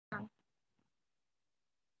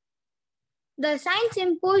The Science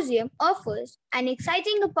Symposium offers an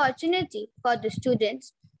exciting opportunity for the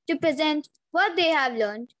students to present what they have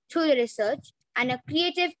learned through the research and a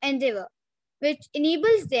creative endeavor, which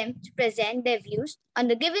enables them to present their views on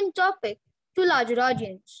the given topic to larger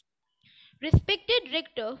audience. Respected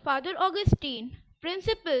Rector Father Augustine,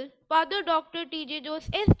 Principal Father Dr. T.J. Jose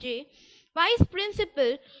S.J., Vice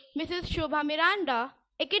Principal Mrs. Shobha Miranda,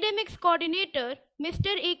 Academics Coordinator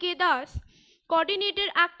Mr. A.K. Das, Coordinator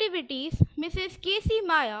Activities Mrs. K.C.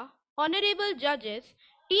 Maya, Honorable Judges,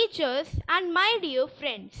 Teachers and my dear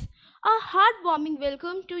friends, a heartwarming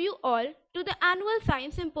welcome to you all to the annual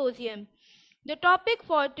Science Symposium. The topic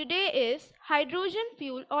for today is Hydrogen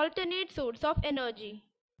Fuel Alternate Source of Energy.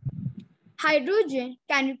 Hydrogen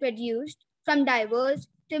can be produced from diverse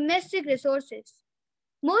domestic resources.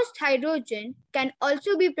 Most hydrogen can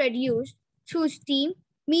also be produced through steam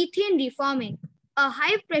methane reforming, a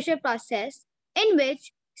high-pressure process in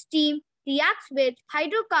which steam reacts with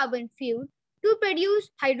hydrocarbon fuel to produce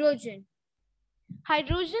hydrogen.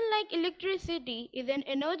 Hydrogen, like electricity, is an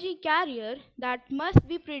energy carrier that must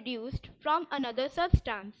be produced from another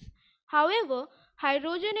substance. However,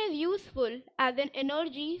 hydrogen is useful as an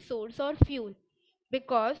energy source or fuel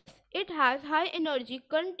because it has high energy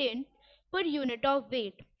content per unit of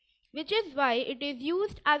weight, which is why it is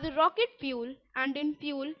used as a rocket fuel and in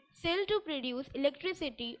fuel cell to produce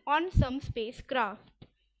electricity on some spacecraft.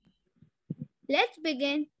 Let's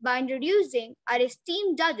begin by introducing our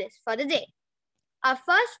esteemed judges for the day. Our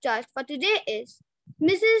first judge for today is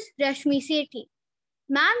Mrs. Rashmi Sethi.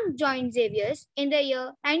 Ma'am joined Xavier's in the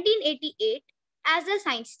year 1988 as a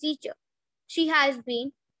science teacher. She has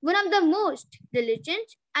been one of the most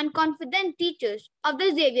diligent and confident teachers of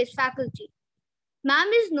the Xavier's faculty. Ma'am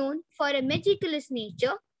is known for a meticulous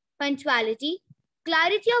nature, punctuality,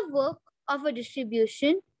 clarity of work of a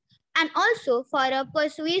distribution, and also for her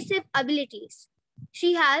persuasive abilities.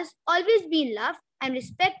 She has always been loved and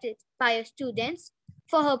respected by her students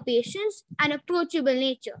for her patience and approachable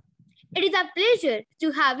nature. It is a pleasure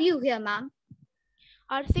to have you here, ma'am.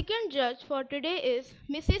 Our second judge for today is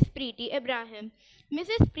Mrs. Preeti Ibrahim.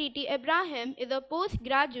 Mrs. Preeti Ibrahim is a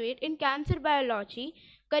postgraduate in cancer biology,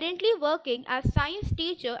 currently working as science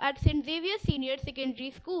teacher at St. Xavier Senior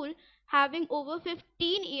Secondary School, having over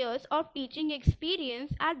 15 years of teaching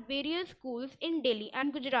experience at various schools in Delhi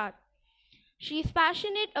and Gujarat. She is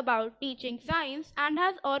passionate about teaching science and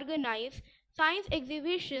has organized science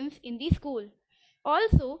exhibitions in the school.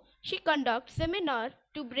 Also, she conducts seminars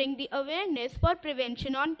to bring the awareness for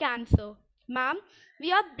prevention on cancer. Ma'am,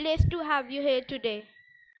 we are blessed to have you here today.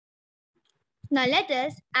 Now let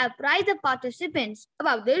us apprise the participants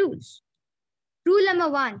about the rules. Rule number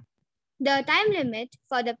 1. The time limit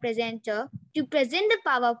for the presenter to present the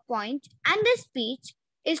PowerPoint and the speech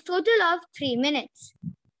is total of 3 minutes.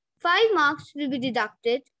 5 marks will be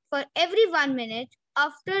deducted for every 1 minute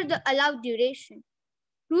after the allowed duration.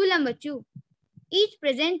 Rule number 2. Each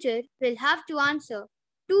presenter will have to answer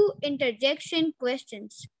 2 interjection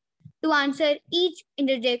questions. To answer each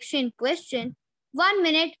interjection question, 1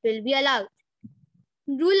 minute will be allowed.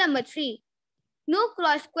 Rule number 3. No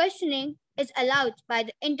cross-questioning is allowed by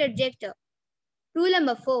the interjector. Rule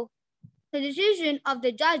number 4. The decision of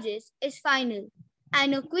the judges is final,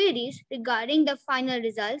 and no queries regarding the final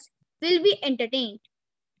results will be entertained.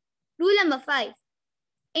 Rule number 5.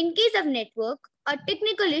 In case of network or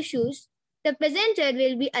technical issues, the presenter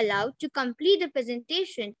will be allowed to complete the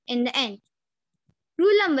presentation in the end.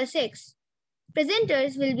 Rule number 6.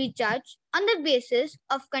 Presenters will be judged on the basis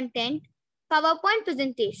of content, PowerPoint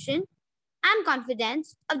presentation, and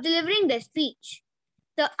confidence of delivering their speech.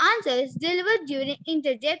 The answers delivered during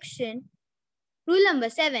interjection. Rule number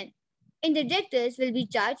 7. Interjectors will be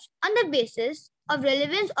judged on the basis of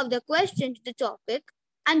relevance of the question to the topic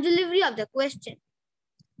and delivery of the question.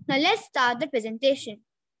 Now let's start the presentation.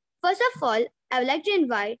 First of all, I would like to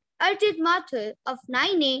invite Archit Mathur of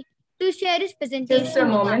 9A to share his presentation. Just a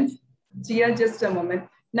moment. Jia, just a moment.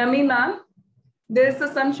 Nami ma'am, there's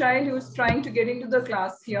some child who's trying to get into the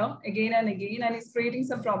class here again and again and is creating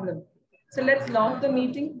some problem. So let's log the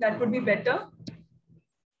meeting. That would be better.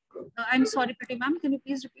 I'm sorry, Pretty ma'am. Can you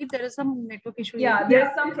please repeat? There is some network issue. Yeah,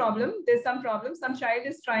 there's some problem. There's some problem. Some child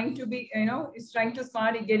is trying to be, is trying to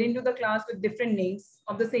get into the class with different names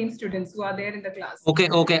of the same students who are there in the class.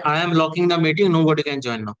 Okay. I am locking the meeting. Nobody can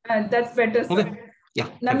join now. That's better, sir. Okay. Yeah.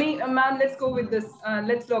 Nami, ma'am, let's go with this.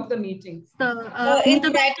 Let's lock the meeting. In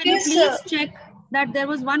that case, please check that there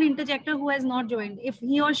was one interjector who has not joined. If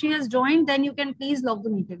he or she has joined, then you can please log the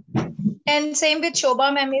meeting. And same with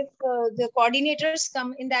Shobha ma'am, if the coordinators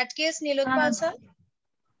come, in that case, Nilotpal sir?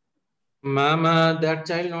 Ma'am, that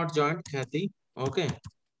child not joined, Kathy. Okay.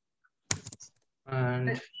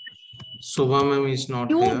 And Subha ma'am is not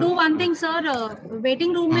You here. do one thing, sir.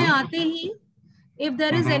 Waiting room में आते ही, if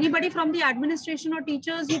there is Mhm. anybody from the administration or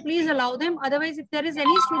teachers, you please allow them. Otherwise, if there is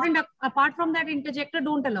any student apart from that interjector,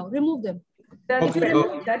 don't allow. Remove them. That's If you better.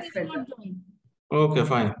 remove them, That's they will better. not join. Okay,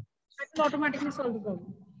 fine. That will automatically solve the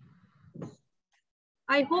problem.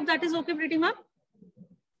 I hope that is okay, Pretty ma'am.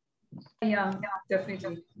 Yeah,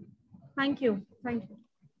 definitely. Thank you. Thank you.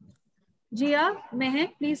 Jia,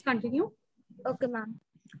 Mehek, please continue. Okay, ma'am.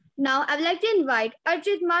 Now, I would like to invite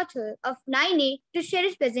Archit Mathur of 9A to share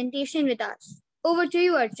his presentation with us. Over to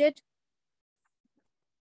you, Archit.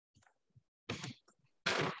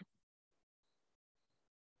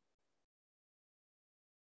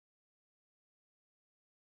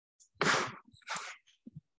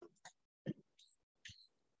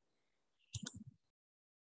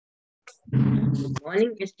 Good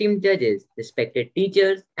morning, esteemed judges, respected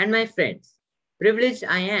teachers, and my friends. Privileged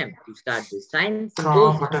I am to start this science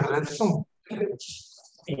symposium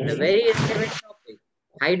on a very relevant topic,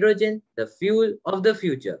 hydrogen, the fuel of the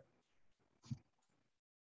future.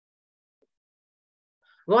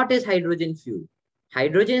 What is hydrogen fuel?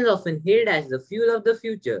 Hydrogen is often hailed as the fuel of the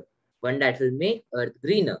future, one that will make Earth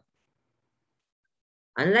greener.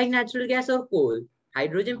 Unlike natural gas or coal,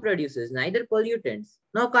 hydrogen produces neither pollutants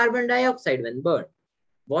nor carbon dioxide when burned.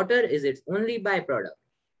 Water is its only byproduct.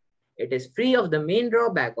 It is free of the main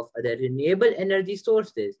drawback of other renewable energy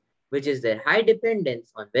sources, which is their high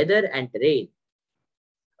dependence on weather and terrain.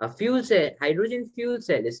 A fuel cell, hydrogen fuel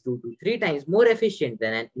cell is 2 to 3 times more efficient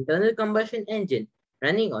than an internal combustion engine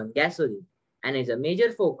running on gasoline and is a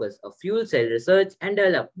major focus of fuel cell research and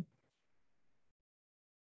development.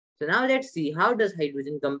 So now let's see, how does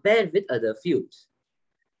hydrogen compare with other fuels?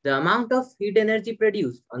 The amount of heat energy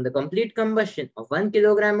produced on the complete combustion of 1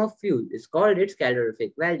 kilogram of fuel is called its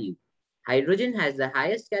calorific value. Hydrogen has the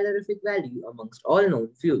highest calorific value amongst all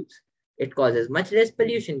known fuels. It causes much less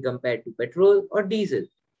pollution compared to petrol or diesel,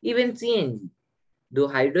 even CNG. Though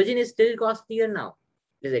hydrogen is still costlier now,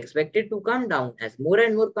 it is expected to come down as more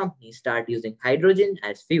and more companies start using hydrogen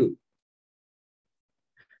as fuel.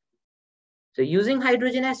 So using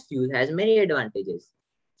hydrogen as fuel has many advantages.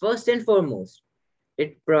 First and foremost,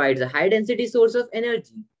 it provides a high density source of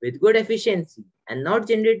energy with good efficiency and not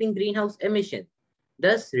generating greenhouse emissions,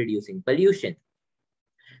 thus reducing pollution.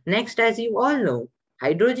 Next, as you all know,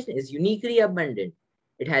 hydrogen is uniquely abundant.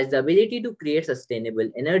 It has the ability to create sustainable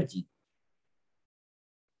energy.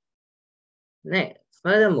 Next,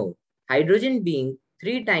 furthermore, hydrogen being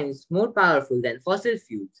 3 times more powerful than fossil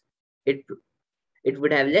fuels, it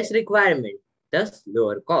would have less requirement, thus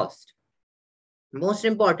lower cost. Most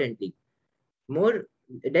importantly,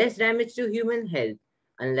 less damage to human health,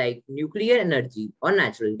 unlike nuclear energy or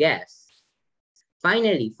natural gas.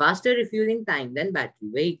 Finally, faster refueling time than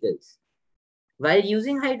battery vehicles. While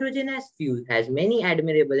using hydrogen as fuel has many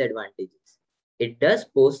admirable advantages, it does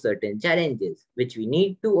pose certain challenges which we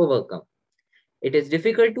need to overcome. It is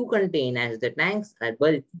difficult to contain as the tanks are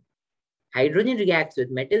bulky. Hydrogen reacts with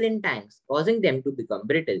metal in tanks, causing them to become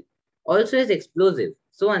brittle. Also is explosive,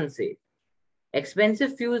 so unsafe.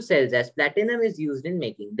 Expensive fuel cells as platinum is used in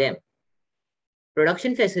making them.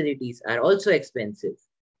 Production facilities are also expensive.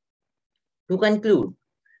 To conclude,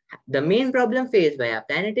 the main problem faced by our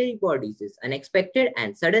planetary bodies is unexpected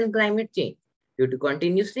and sudden climate change due to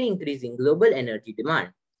continuously increasing global energy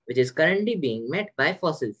demand, which is currently being met by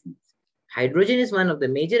fossil fuels. Hydrogen is one of the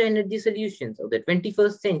major energy solutions of the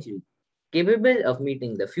 21st century, capable of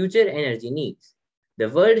meeting the future energy needs. The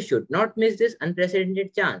world should not miss this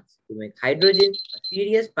unprecedented chance to make hydrogen a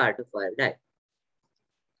serious part of our life.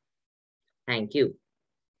 Thank you.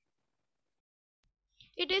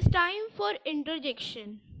 It is time for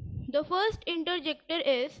interjection. The first interjector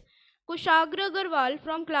is Kushagra Agarwal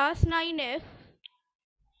from class 9F.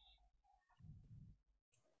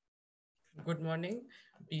 Good morning,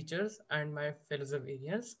 teachers and my fellow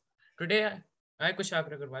Zavarians. Today, I,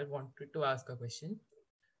 Kushagra Agarwal, wanted to ask a question.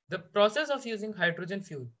 The process of using hydrogen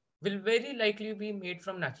fuel will very likely be made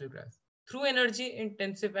from natural gas through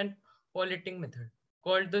energy-intensive and polluting method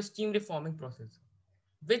called the steam reforming process,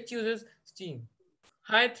 which uses steam,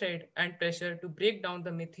 high thread and pressure to break down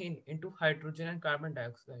the methane into hydrogen and carbon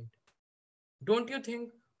dioxide. Don't you think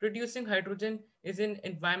producing hydrogen is an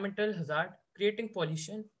environmental hazard, creating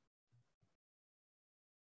pollution?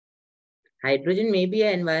 Hydrogen may be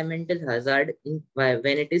an environmental hazard when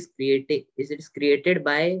it is created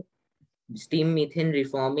by steam methane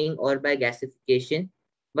reforming or by gasification,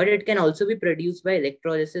 but it can also be produced by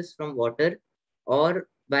electrolysis from water or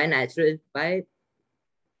by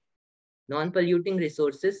non-polluting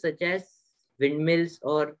resources such as windmills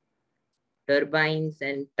or turbines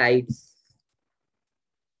and tides.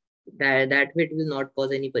 That way it will not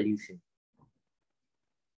cause any pollution.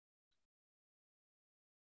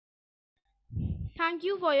 Thank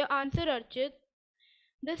you for your answer, Archit.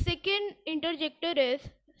 The second interjector is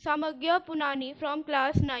Samagya Punani from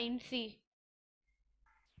class 9C.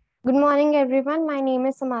 Good morning, everyone. My name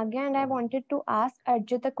is Samagya, and I wanted to ask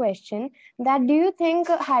Arjit a question that do you think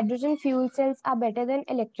hydrogen fuel cells are better than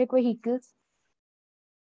electric vehicles?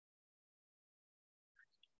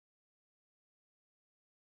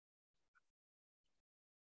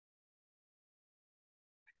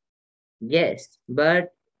 Yes,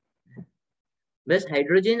 but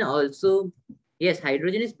hydrogen also, yes,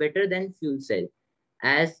 hydrogen is better than fuel cell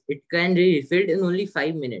as it can be refilled in only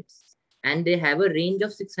 5 minutes and they have a range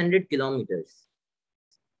of 600 kilometers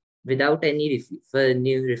without any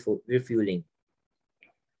refueling.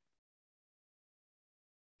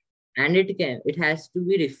 And it has to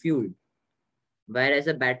be refueled, whereas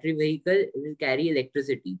a battery vehicle will carry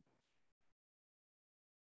electricity.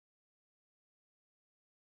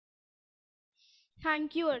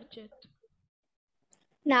 Thank you, Archit.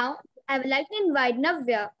 Now, I would like to invite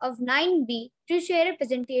Navya of 9B to share a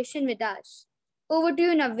presentation with us. Over to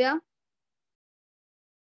you, Navya.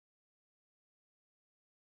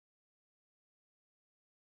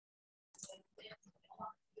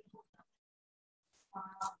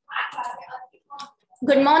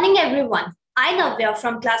 Good morning, everyone. I'm Navya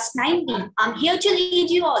from class 9B. I'm here to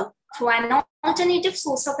lead you all through an alternative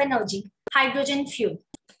source of energy, hydrogen fuel.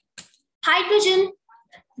 Hydrogen,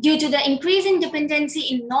 due to the increasing dependency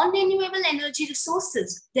in non-renewable energy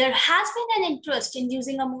resources, there has been an interest in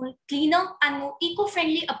using a more cleaner and more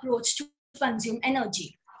eco-friendly approach to consume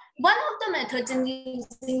energy. One of the methods in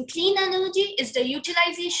using clean energy is the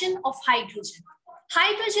utilization of hydrogen.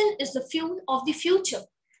 Hydrogen is the fuel of the future,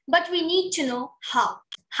 but we need to know how.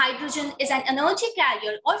 Hydrogen is an energy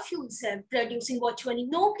carrier or fuel cell producing virtually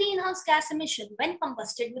no greenhouse gas emission when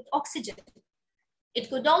combusted with oxygen. It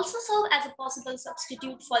could also serve as a possible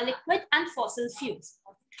substitute for liquid and fossil fuels.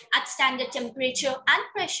 At standard temperature and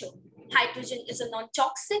pressure, hydrogen is a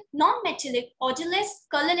non-toxic, non-metallic, odorless,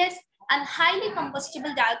 colorless, and highly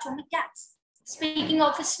combustible diatomic gas. Speaking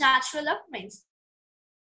of its natural occurrence,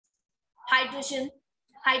 hydrogen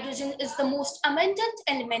is the most abundant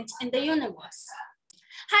element in the universe.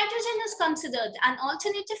 Hydrogen is considered an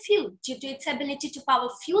alternative fuel due to its ability to power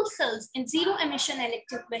fuel cells in zero-emission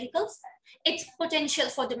electric vehicles, its potential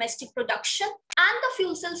for domestic production, and the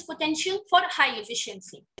fuel cell's potential for high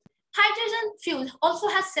efficiency. Hydrogen fuel also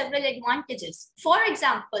has several advantages. For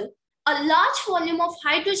example, a large volume of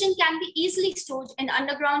hydrogen can be easily stored in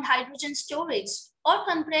underground hydrogen storage or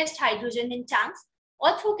compressed hydrogen in tanks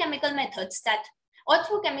or through chemical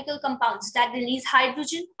compounds that release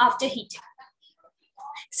hydrogen after heating.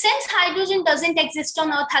 Since hydrogen doesn't exist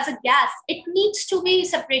on Earth as a gas, it needs to be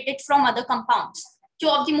separated from other compounds. Two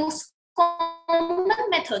of the most common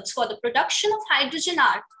methods for the production of hydrogen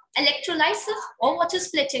are electrolysis or water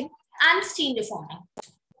splitting and steam reforming.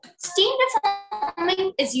 Steam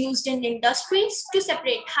reforming is used in industries to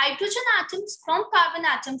separate hydrogen atoms from carbon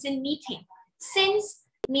atoms in methane. Since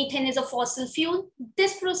methane is a fossil fuel,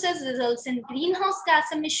 this process results in greenhouse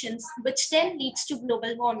gas emissions, which then leads to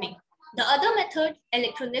global warming. The other method,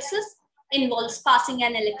 electrolysis, involves passing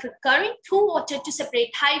an electric current through water to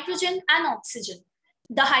separate hydrogen and oxygen.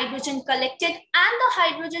 The hydrogen collected and the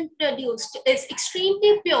hydrogen produced is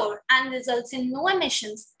extremely pure and results in no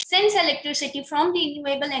emissions since electricity from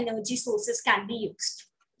renewable energy sources can be used.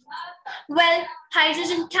 Well,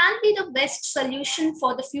 hydrogen can be the best solution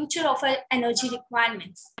for the future of our energy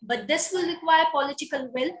requirements, but this will require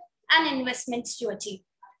political will and investment stewardship.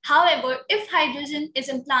 However, if hydrogen is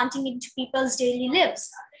implanting into people's daily lives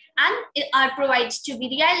and are provided to be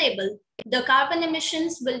reliable, the carbon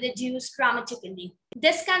emissions will reduce dramatically.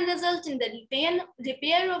 This can result in the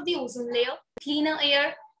repair of the ozone layer, cleaner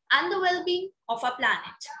air, and the well-being of our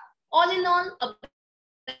planet. All in all, a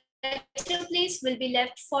better place will be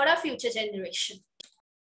left for our future generation.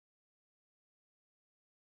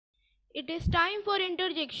 It is time for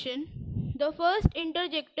interjection. The first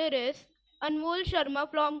interjector is Anmol Sharma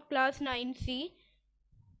from class 9C.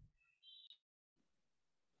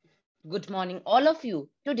 Good morning, all of you.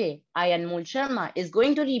 Today, I, Anmol Sharma, is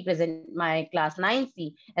going to represent my class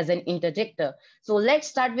 9C as an interjector. So let's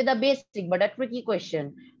start with a basic but a tricky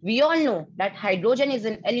question. We all know that hydrogen is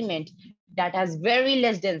an element that has very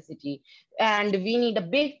less density and we need a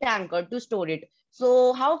big tanker to store it.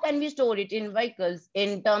 So how can we store it in vehicles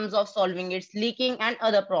in terms of solving its leaking and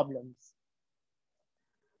other problems?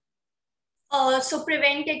 So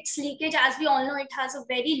prevent its leakage. As we all know, it has a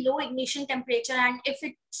very low ignition temperature, and if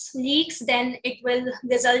it leaks, then it will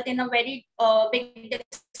result in a very big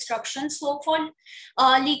instructions. So for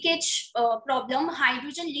leakage problem,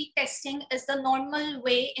 hydrogen leak testing is the normal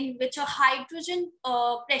way in which a hydrogen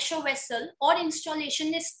pressure vessel or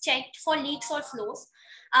installation is checked for leaks or flows.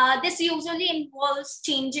 This usually involves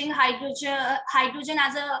changing hydrogen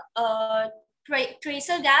as a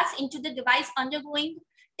tracer gas into the device undergoing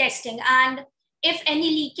testing, and if any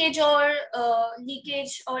leakage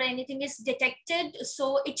or anything is detected,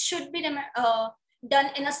 so it should be done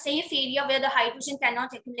in a safe area where the hydrogen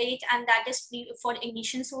cannot accumulate, and that is free for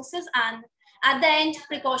ignition sources, and at the end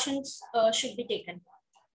precautions should be taken.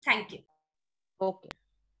 Thank you. Okay.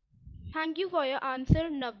 Thank you for your answer,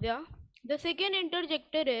 Navya. The second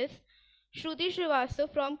interjector is Shruti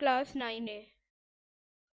Srivastava from class 9A.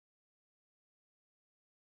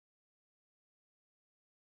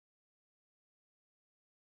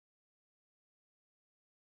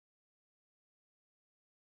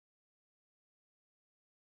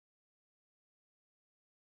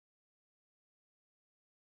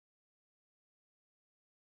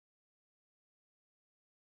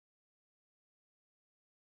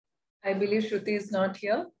 I believe Shruti is not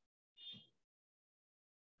here.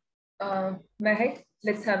 Mehak,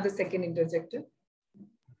 let's have the second interjector.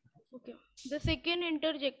 Okay. The second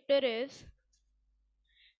interjector is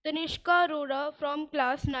Tanishka Arora from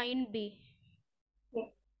class 9B.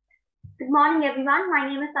 Good morning, everyone. My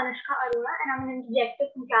name is Tanishka Arora, and I'm an interjector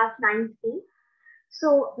from class 9C.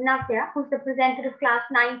 So, Navya, who's the presenter of class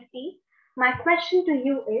 9C, my question to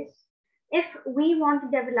you is, if we want to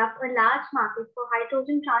develop a large market for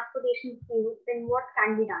hydrogen transportation fuel, then what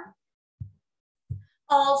can be done?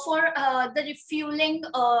 For the refueling,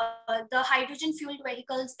 the hydrogen fueled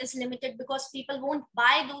vehicles is limited because people won't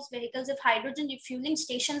buy those vehicles if hydrogen refueling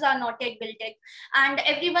stations are not yet built in. And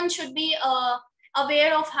everyone should be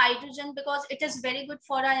aware of hydrogen because it is very good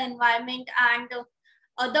for our environment, and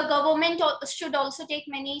the government should also take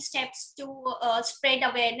many steps to spread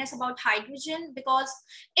awareness about hydrogen, because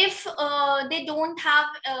if they don't have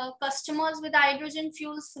customers with hydrogen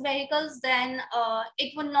fuels vehicles, then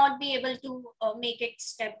it will not be able to make its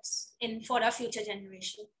steps in for our future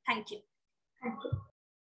generation. Thank you. Thank you.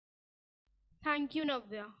 Thank you,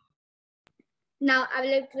 Navya. Now I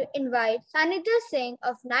would like to invite Sanitya Singh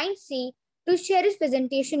of 9C to share his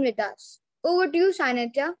presentation with us. Over to you,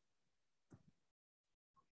 Sanitya.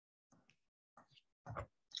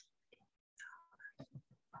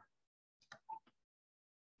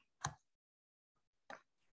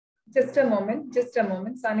 Just a moment,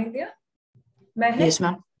 Sanidhya. Mehak, Yes,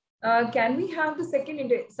 ma'am. Can we have the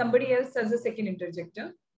second, somebody else as a second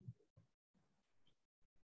interjector?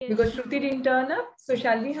 Yes. Because Shruti didn't turn up, so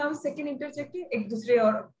shall we have second interjector? एक दूसरे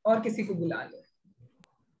और किसी को बुला लो.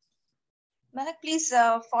 Mehak, please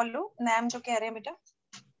follow. Naam जो कह रहे हैं बेटा.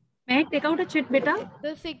 Mehak, take out a chit, beta.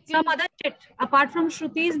 Some other chit apart from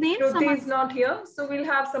Shruti's name. Shruti is not here, so we'll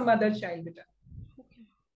have some other child, beta.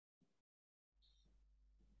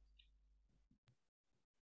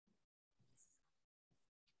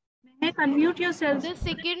 Mehak, unmute yourself. The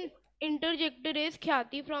second interjector is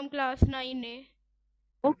Khyati from class 9A.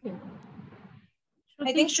 Okay.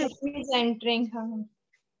 I think Shruti is entering her.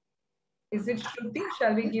 Is it Shruti?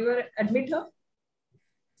 Shall we give her, admit her?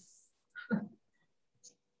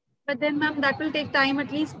 But then, ma'am, that will take time.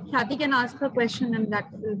 At least Khyati can ask her question, and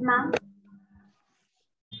that will. Ma'am,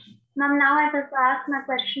 now I have to ask my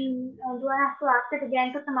question. Do I have to ask it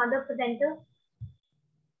again to some other presenter?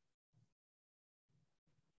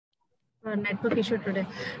 Network issue today.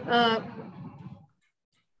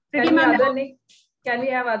 Can we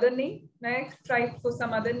have other name? Next, try for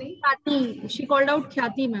some other name. Khyati. She called out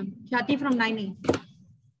Khyati, ma'am. Khyati from 9A.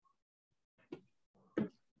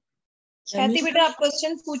 ख्याति बेटा आप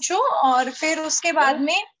question पूछो और फिर उसके बाद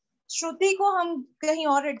में श्रुति को हम कहीं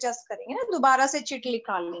और एडजस्ट करेंगे ना, दोबारा से चिट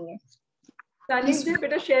निकाल लेंगे. तानिश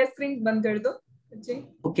बेटा शेयर स्क्रीन बंद कर दो.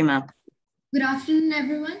 Okay, ma'am. Good afternoon,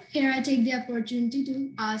 everyone. Here I take the opportunity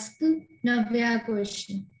to ask Navya a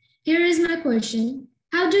question. Here is my question.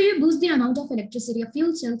 How do you boost the amount of electricity a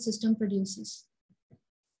fuel cell system produces?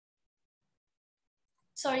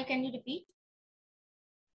 Sorry, can you repeat?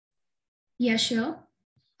 Yeah, sure.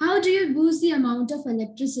 How do you boost the amount of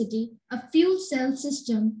electricity a fuel cell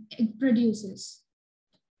system produces?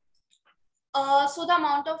 So the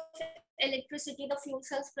amount of electricity the fuel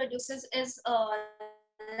cells produces is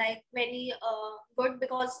like very good,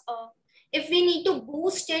 because if we need to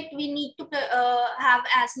boost it, we need to have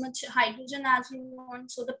as much hydrogen as we want.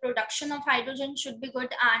 So the production of hydrogen should be good,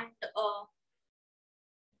 and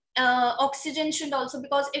oxygen should also,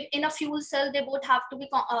 because if in a fuel cell, they both have to be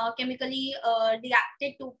chemically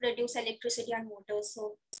reacted to produce electricity and motors.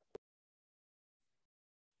 So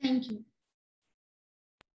thank you.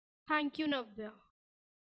 Thank you, Navya.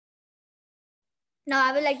 Now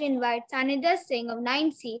I would like to invite Sanidhya Singh of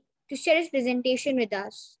 9C to share his presentation with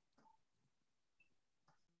us.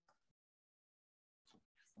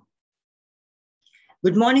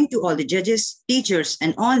 Good morning to all the judges, teachers,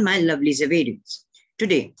 and all my lovely Zavarians.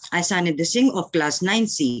 Today, I, Sanidhya Singh of class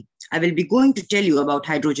 9C, I will be going to tell you about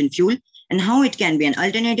hydrogen fuel and how it can be an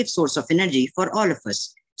alternative source of energy for all of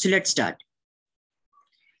us. So let's start.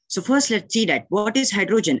 So first, let's see that what is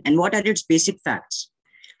hydrogen and what are its basic facts.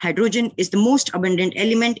 Hydrogen is the most abundant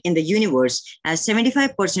element in the universe, as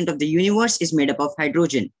 75% of the universe is made up of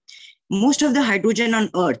hydrogen. Most of the hydrogen on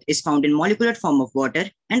Earth is found in molecular form of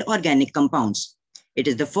water and organic compounds. It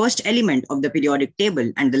is the first element of the periodic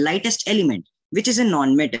table and the lightest element, which is a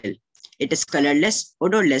non-metal. It is colorless,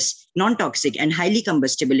 odorless, non-toxic, and highly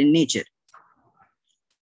combustible in nature.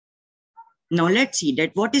 Now let's see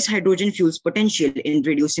that what is hydrogen fuel's potential in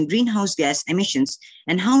reducing greenhouse gas emissions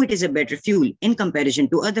and how it is a better fuel in comparison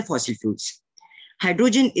to other fossil fuels.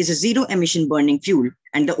 Hydrogen is a zero emission burning fuel,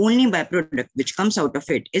 and the only byproduct which comes out of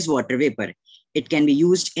it is water vapor. It can be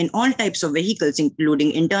used in all types of vehicles,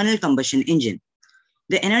 including internal combustion engine.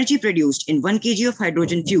 The energy produced in 1 kg of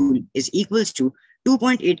hydrogen fuel is equals to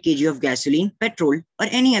 2.8 kg of gasoline, petrol, or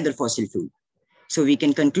any other fossil fuel. So we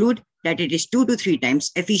can conclude that it is 2 to 3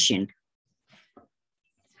 times efficient.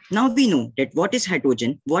 Now we know that what is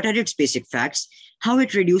hydrogen, what are its basic facts, how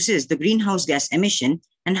it reduces the greenhouse gas emission,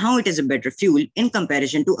 and how it is a better fuel in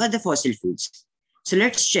comparison to other fossil fuels. So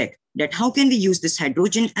let's check that how can we use this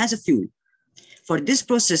hydrogen as a fuel. For this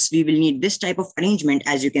process, we will need this type of arrangement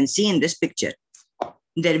as you can see in this picture.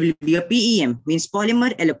 There will be a PEM, means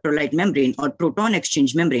polymer electrolyte membrane or proton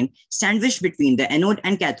exchange membrane, sandwiched between the anode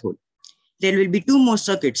and cathode. There will be two more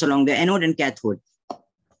circuits along the anode and cathode.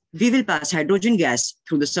 We will pass hydrogen gas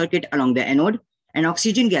through the circuit along the anode and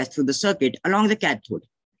oxygen gas through the circuit along the cathode.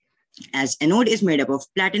 As anode is made up of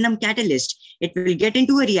platinum catalyst, it will get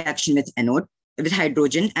into a reaction with anode with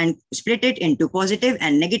hydrogen and split it into positive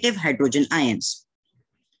and negative hydrogen ions.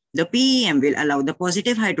 The PEM will allow the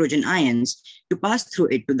positive hydrogen ions to pass through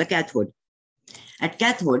it to the cathode. At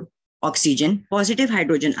cathode, oxygen, positive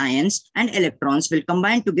hydrogen ions, and electrons will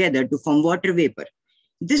combine together to form water vapor.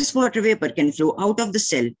 This water vapor can flow out of the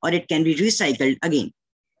cell or it can be recycled again.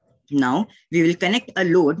 Now, we will connect a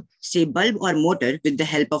load, say bulb or motor, with the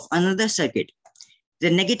help of another circuit.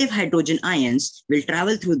 The negative hydrogen ions will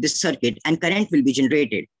travel through this circuit and current will be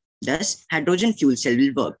generated. Thus, hydrogen fuel cell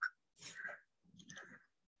will work.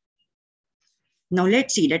 Now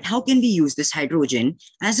let's see that how can we use this hydrogen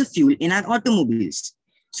as a fuel in our automobiles.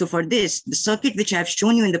 So for this, the circuit which I have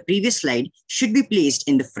shown you in the previous slide should be placed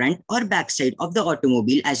in the front or back side of the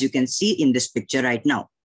automobile, as you can see in this picture right now.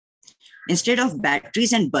 Instead of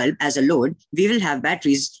batteries and bulb as a load, we will have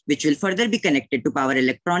batteries which will further be connected to power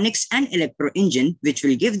electronics and electro engine, which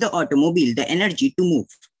will give the automobile the energy to move.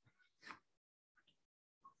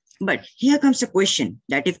 But here comes a question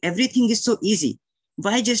that if everything is so easy,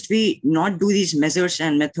 why just we not do these measures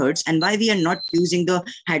and methods, and why we are not using the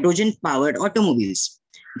hydrogen powered automobiles?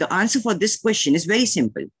 The answer for this question is very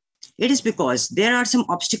simple. It is because there are some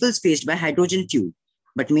obstacles faced by hydrogen fuel,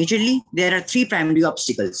 but majorly there are three primary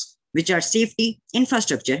obstacles, which are safety,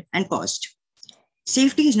 infrastructure, and cost.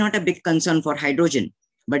 Safety is not a big concern for hydrogen,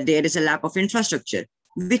 but there is a lack of infrastructure,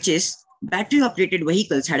 which is battery operated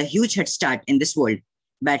vehicles had a huge head start in this world.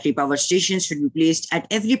 Battery power stations should be placed at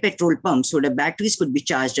every petrol pump so the batteries could be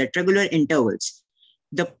charged at regular intervals.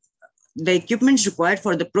 The equipments required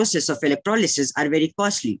for the process of electrolysis are very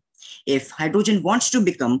costly. If hydrogen wants to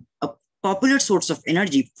become a popular source of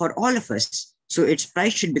energy for all of us, so its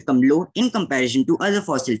price should become low in comparison to other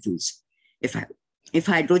fossil fuels. If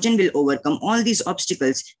hydrogen will overcome all these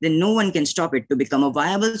obstacles, then no one can stop it to become a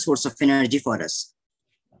viable source of energy for us.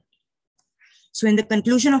 So in the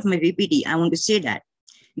conclusion of my VPT, I want to say that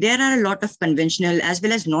there are a lot of conventional as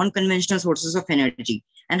well as non-conventional sources of energy,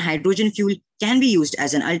 and hydrogen fuel can be used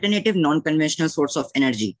as an alternative non-conventional source of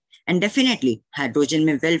energy. And definitely, hydrogen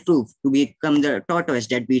may well prove to become the tortoise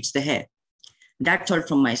that beats the hare. That's all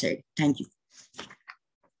from my side. Thank you.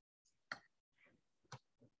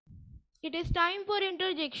 It is time for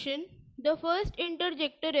interjection. The first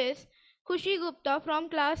interjector is Khushi Gupta from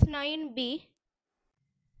class 9B.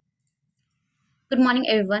 Good morning,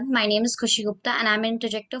 everyone. My name is Khushi Gupta, and I'm an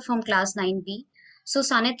interjector from class 9B. So,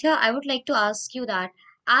 Sanithya, I would like to ask you that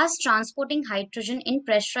as transporting hydrogen in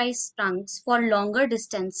pressurized tanks for longer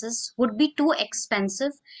distances would be too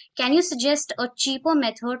expensive, can you suggest a cheaper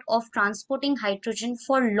method of transporting hydrogen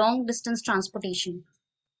for long distance transportation?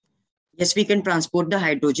 Yes, we can transport the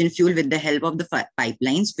hydrogen fuel with the help of the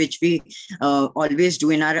pipelines, which we always do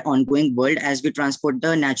in our ongoing world as we transport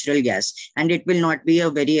the natural gas. And it will not be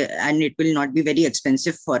very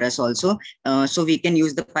expensive for us also. So we can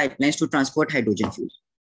use the pipelines to transport hydrogen fuel.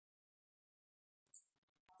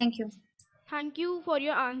 Thank you. Thank you for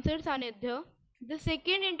your answer, Sanidhya. The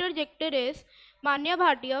second interjector is Manya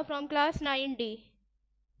Bhatia from class 9D.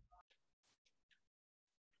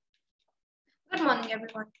 Good morning,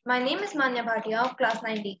 everyone. My name is Manya Bhatia of class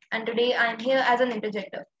 9D, and today I am here as an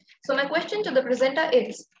interjector. So my question to the presenter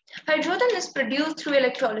is, hydrogen is produced through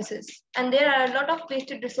electrolysis, and there are a lot of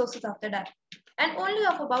wasted resources after that, and only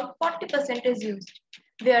of about 40% is used.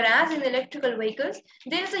 Whereas in electrical vehicles,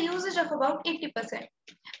 there is a usage of about 80%.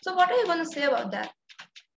 So what are you going to say about that?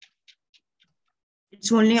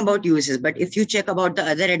 It's only about uses, but if you check about the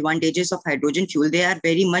other advantages of hydrogen fuel, they are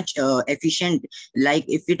very much efficient. Like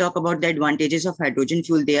if we talk about the advantages of hydrogen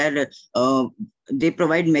fuel, they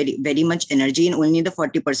provide very much energy in only the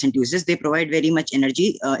 40% uses. They provide very much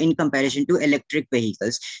energy in comparison to electric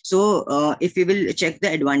vehicles. So if we will check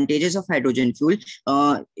the advantages of hydrogen fuel,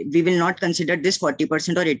 we will not consider this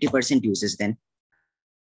 40% or 80% uses then.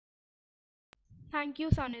 Thank you,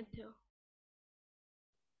 Sanidhya.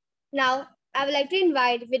 Now, I would like to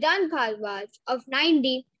invite Vedant Bhardwaj of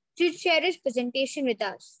 9D to share his presentation with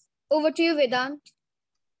us. Over to you, Vedant.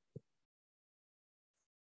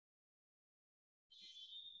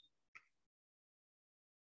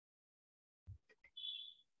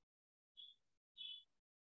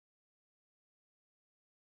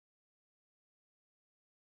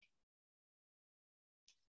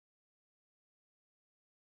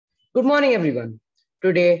 Good morning, everyone.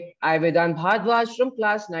 Today, I, Vedant Bhardwaj from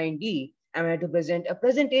class 9D, am here to present a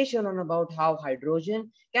presentation on about how hydrogen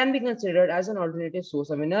can be considered as an alternative source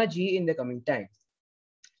of energy in the coming time.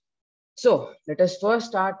 So, let us first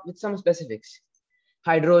start with some specifics.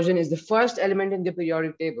 Hydrogen is the first element in the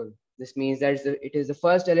periodic table. This means that it is the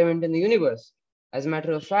first element in the universe. As a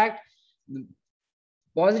matter of fact, the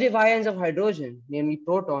positive ions of hydrogen, namely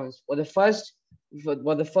protons, were the first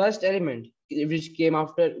element which came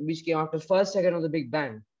after first second of the Big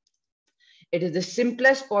Bang. It is the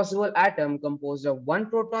simplest possible atom composed of one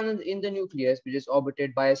proton in the nucleus, which is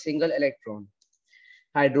orbited by a single electron.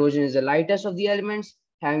 Hydrogen is the lightest of the elements,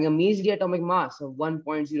 having a measly atomic mass of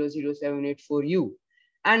 1.00784 U,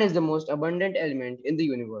 and is the most abundant element in the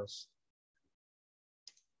universe.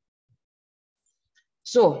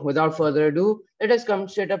 So, without further ado, let us come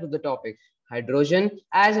straight up to the topic: hydrogen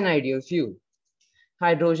as an ideal fuel.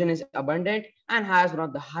 Hydrogen is abundant and has one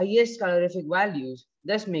of the highest calorific values,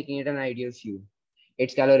 thus making it an ideal fuel.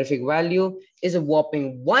 Its calorific value is a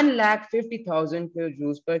whopping 150,000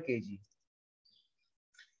 kilojoules per kg.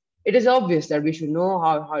 It is obvious that we should know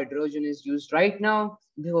how hydrogen is used right now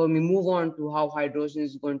before we move on to how hydrogen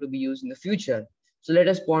is going to be used in the future. So let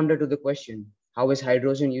us ponder to the question, how is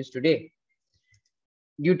hydrogen used today?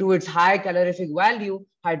 Due to its high calorific value,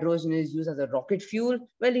 hydrogen is used as a rocket fuel,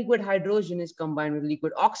 where liquid hydrogen is combined with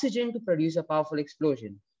liquid oxygen to produce a powerful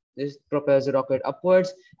explosion. This propels the rocket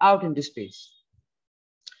upwards out into space.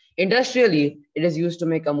 Industrially, it is used to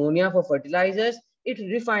make ammonia for fertilizers,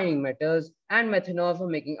 refining metals, and methanol for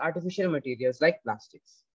making artificial materials like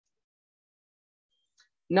plastics.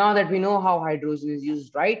 Now that we know how hydrogen is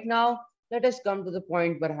used right now, let us come to the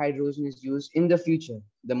point where hydrogen is used in the future.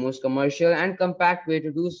 The most commercial and compact way to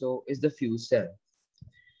do so is the fuel cell.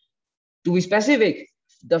 To be specific,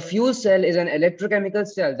 the fuel cell is an electrochemical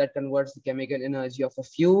cell that converts the chemical energy of a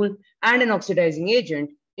fuel and an oxidizing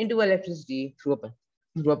agent into electricity through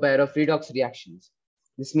a pair of redox reactions.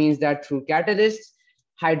 This means that through catalysts,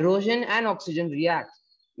 hydrogen and oxygen react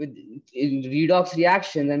in redox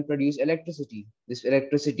reactions and produce electricity. This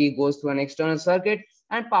electricity goes through an external circuit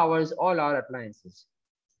and powers all our appliances.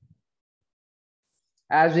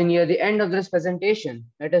 As we near the end of this presentation,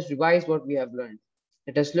 let us revise what we have learned.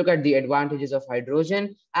 Let us look at the advantages of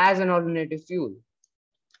hydrogen as an alternative fuel.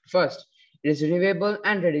 First, it is renewable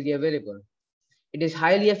and readily available. It is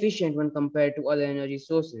highly efficient when compared to other energy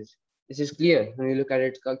sources. This is clear when we look at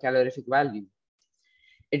its calorific value.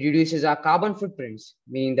 It reduces our carbon footprints,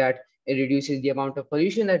 meaning that it reduces the amount of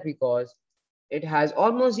pollution that we cause. It has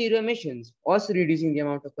almost zero emissions, also reducing the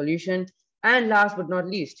amount of pollution. And last but not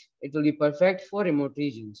least, it will be perfect for remote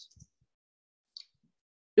regions.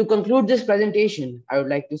 To conclude this presentation, I would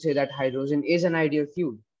like to say that hydrogen is an ideal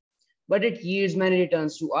fuel, but it yields many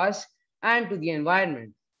returns to us and to the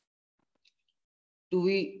environment. To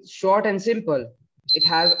be short and simple, it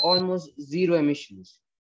has almost zero emissions.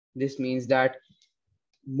 This means that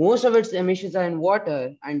most of its emissions are in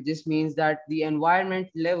water, and this means that the environment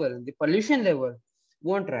level, the pollution level,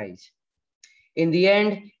 won't rise. In the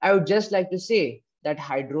end, I would just like to say that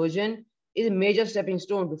hydrogen is a major stepping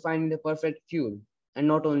stone to finding the perfect fuel. And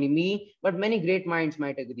not only me, but many great minds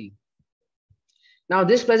might agree. Now,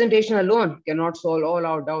 this presentation alone cannot solve all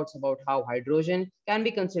our doubts about how hydrogen can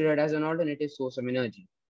be considered as an alternative source of energy.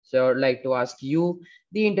 So I would like to ask you,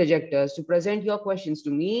 the interjectors, to present your questions to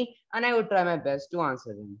me, and I will try my best to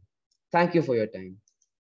answer them. Thank you for your time.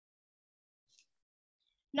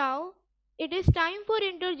 Now, it is time for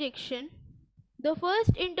interjection. The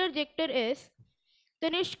first interjector is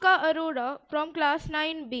Tanishka Arora from class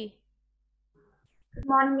 9B. Good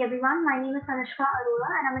morning, everyone. My name is Anushka Arora,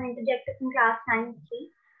 and I'm an interjector from class 9C.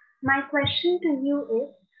 My question to you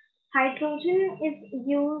is, hydrogen is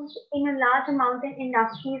used in a large amount in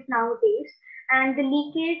industries nowadays, and the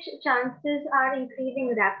leakage chances are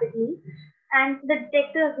increasing rapidly, and the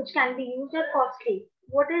detectors which can be used are costly.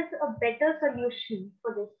 What is a better solution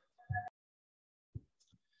for this?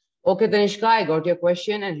 Okay, Tanishka, I got your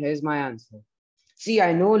question, and here's my answer. See,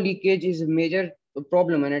 I know leakage is a major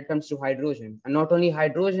problem when it comes to hydrogen. And not only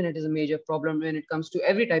hydrogen, it is a major problem when it comes to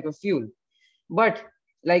every type of fuel. But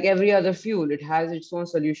like every other fuel, it has its own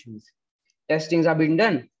solutions. Testings are being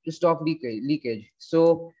done to stop leakage.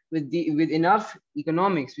 So with enough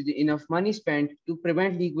economics, with enough money spent to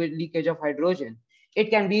prevent leakage of hydrogen, it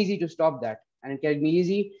can be easy to stop that. And it can be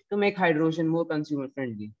easy to make hydrogen more consumer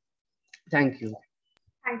friendly. Thank you.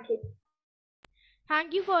 Thank you.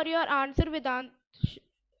 Thank you for your answer, Vedant.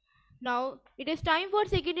 Now, it is time for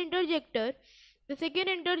second interjector. The second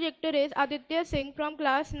interjector is Aditya Singh from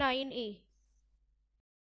class 9A.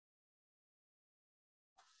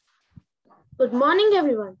 Good morning,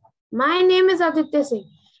 everyone. My name is Aditya Singh,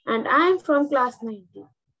 and I am from class 90.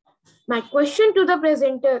 My question to the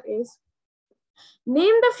presenter is,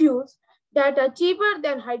 name the fuels that are cheaper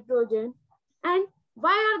than hydrogen and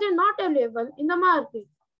why are they not available in the market?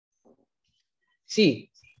 See,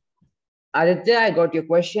 Aditya, I got your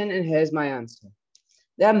question, and here's my answer.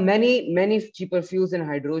 There are many cheaper fuels than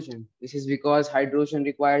hydrogen. This is because hydrogen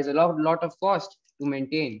requires a lot of cost to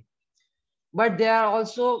maintain. But there are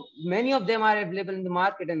also, many of them are available in the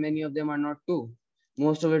market and many of them are not too.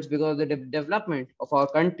 Most of it's because of the development of our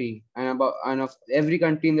country and of every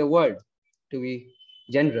country in the world, to be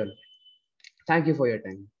general. Thank you for your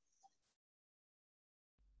time.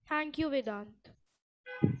 Thank you, Vedant.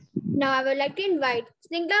 Now I would like to invite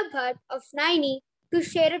Snigdha Bhatt of 9E to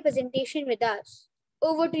share a presentation with us.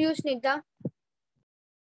 Over to you, Snigdha.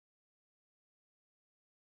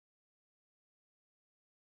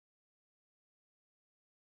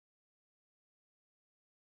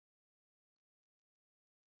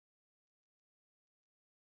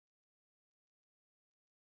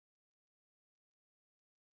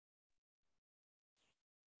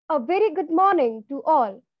 A very good morning to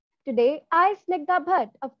all. Today, I, Snigdha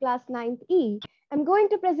Bhatt of class 9th E, am going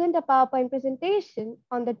to present a PowerPoint presentation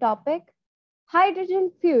on the topic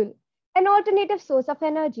Hydrogen Fuel, an alternative source of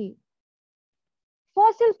energy.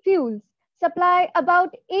 Fossil fuels supply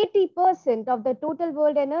about 80% of the total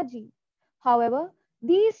world energy. However,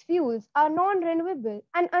 these fuels are non-renewable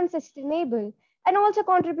and unsustainable and also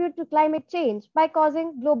contribute to climate change by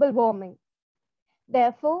causing global warming.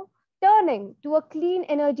 Therefore, turning to a clean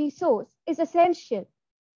energy source is essential.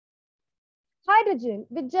 Hydrogen,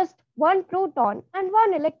 with just one proton and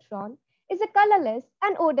one electron, is a colorless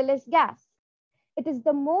and odorless gas. It is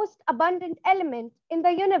the most abundant element in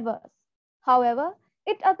the universe. However,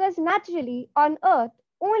 it occurs naturally on Earth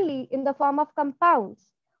only in the form of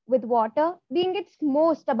compounds, with water being its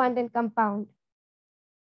most abundant compound.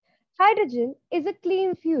 Hydrogen is a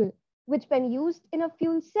clean fuel, which when used in a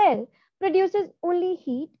fuel cell, produces only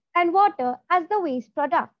heat and water as the waste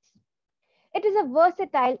products. It is a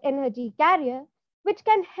versatile energy carrier which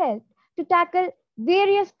can help to tackle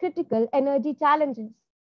various critical energy challenges.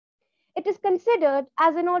 It is considered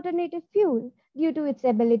as an alternative fuel due to its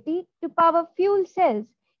ability to power fuel cells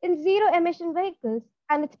in zero-emission vehicles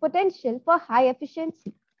and its potential for high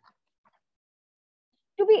efficiency.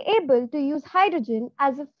 To be able to use hydrogen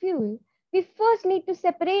as a fuel, we first need to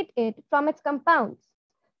separate it from its compounds.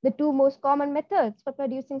 The two most common methods for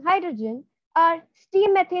producing hydrogen are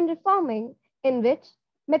steam methane reforming, in which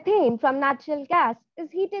methane from natural gas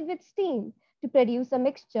is heated with steam to produce a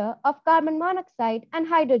mixture of carbon monoxide and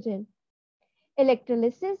hydrogen.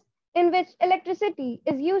 Electrolysis, in which electricity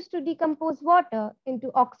is used to decompose water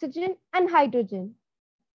into oxygen and hydrogen.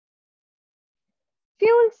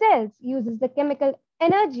 Fuel cells uses the chemical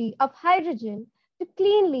energy of hydrogen to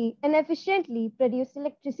cleanly and efficiently produce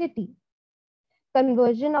electricity.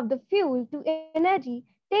 Conversion of the fuel to energy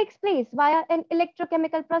takes place via an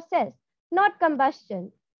electrochemical process, not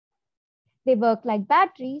combustion. They work like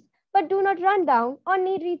batteries but do not run down or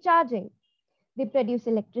need recharging. They produce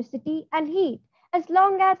electricity and heat as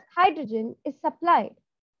long as hydrogen is supplied.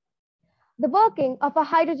 The working of a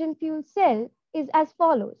hydrogen fuel cell is as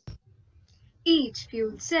follows. Each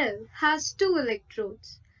fuel cell has two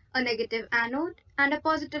electrodes, a negative anode and a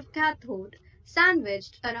positive cathode,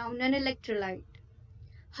 sandwiched around an electrolyte.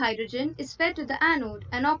 Hydrogen is fed to the anode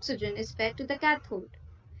and oxygen is fed to the cathode.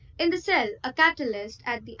 In the cell, a catalyst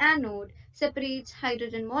at the anode separates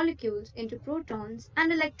hydrogen molecules into protons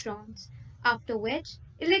and electrons, after which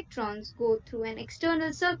electrons go through an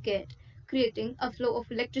external circuit, creating a flow of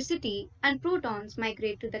electricity, and protons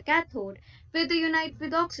migrate to the cathode, where they unite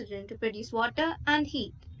with oxygen to produce water and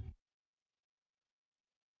heat.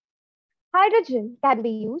 Hydrogen can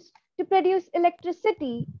be used to produce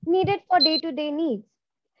electricity needed for day-to-day needs.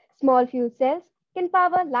 Small fuel cells can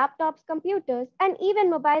power laptops, computers, and even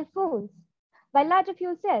mobile phones, while larger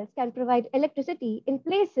fuel cells can provide electricity in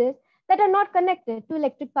places that are not connected to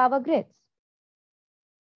electric power grids.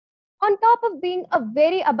 On top of being a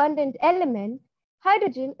very abundant element,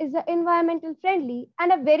 hydrogen is an environmental friendly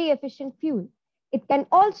and a very efficient fuel. It can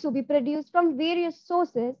also be produced from various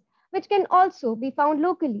sources, which can also be found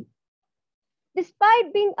locally.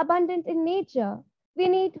 Despite being abundant in nature, we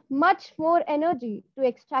need much more energy to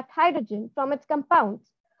extract hydrogen from its compounds.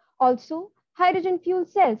 Also, hydrogen fuel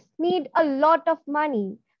cells need a lot of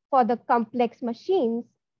money for the complex machines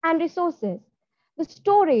and resources. The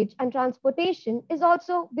storage and transportation is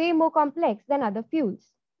also way more complex than other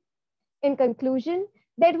fuels. In conclusion,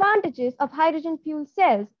 the advantages of hydrogen fuel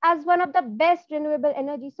cells as one of the best renewable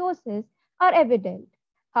energy sources are evident.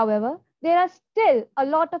 However, there are still a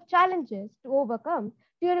lot of challenges to overcome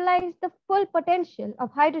to realize the full potential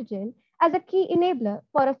of hydrogen as a key enabler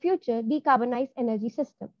for a future decarbonized energy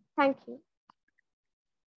system. Thank you.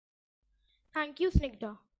 Thank you,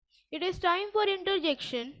 Snigdha. It is time for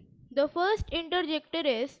interjection. The first interjector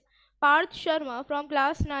is Parth Sharma from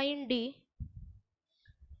class 9D.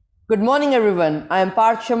 Good morning, everyone. I am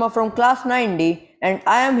Parth Sharma from class 9D and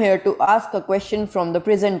I am here to ask a question from the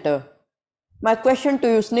presenter. My question to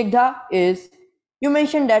you, Snigdha, is you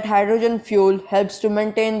mentioned that hydrogen fuel helps to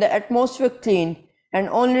maintain the atmosphere clean and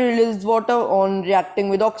only releases water on reacting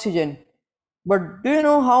with oxygen. But do you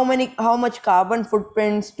know how much carbon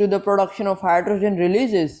footprints do the production of hydrogen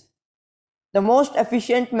releases? The most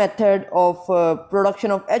efficient method of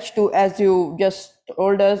production of H2, as you just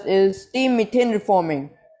told us, is steam methane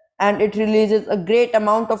reforming, and it releases a great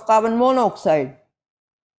amount of carbon monoxide.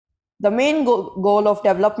 The main goal of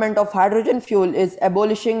development of hydrogen fuel is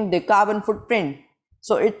abolishing the carbon footprint.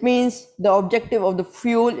 So it means the objective of the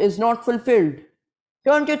fuel is not fulfilled.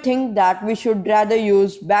 Don't you think that we should rather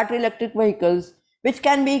use battery electric vehicles, which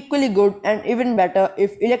can be equally good and even better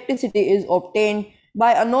if electricity is obtained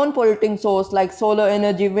by a non-polluting source like solar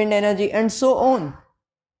energy, wind energy, and so on?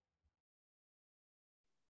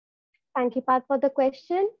 Thank you, Pat, for the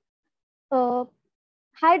question.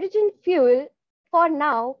 Hydrogen fuel for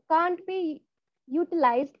now can't be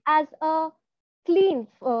utilized as a clean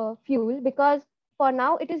fuel because for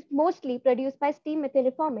now it is mostly produced by steam methane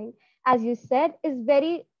reforming, as you said, is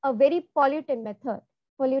a very polluting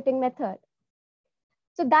method.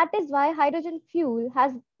 So that is why hydrogen fuel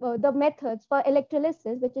has the methods for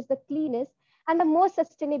electrolysis, which is the cleanest and the most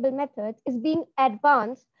sustainable methods, is being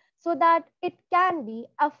advanced so that it can be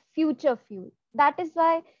a future fuel. That is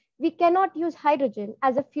why we cannot use hydrogen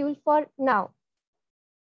as a fuel for now.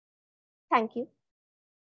 Thank you.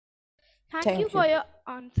 Thank you for your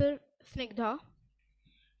answer, Snigdha.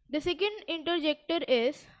 The second interjector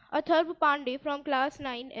is Atharv Pandey from class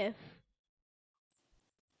 9F.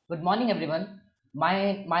 Good morning, everyone.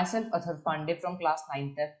 Myself, Atharv Pandey from class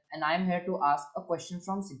 9th F, and I am here to ask a question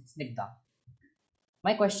from Snigdha.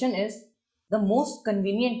 My question is, the most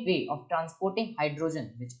convenient way of transporting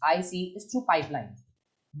hydrogen, which I see, is through pipelines.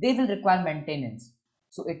 They will require maintenance,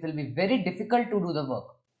 so it will be very difficult to do the work.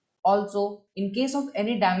 Also, in case of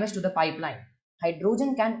any damage to the pipeline,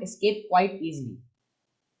 hydrogen can escape quite easily.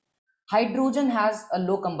 Hydrogen has a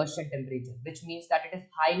low combustion temperature, which means that it is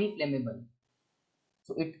highly flammable.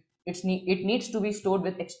 So it needs to be stored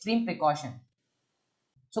with extreme precaution.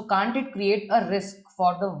 So can't it create a risk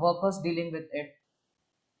for the workers dealing with it?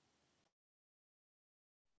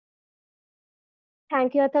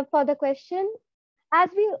 Thank you, Atharv, for the question. As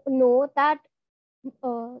we know that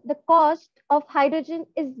the cost of hydrogen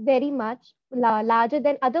is very much larger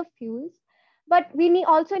than other fuels, but we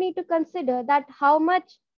also need to consider that how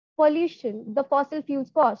much pollution the fossil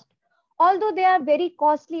fuels cost. Although they are very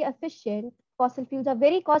costly efficient, fossil fuels are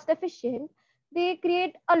very cost efficient, they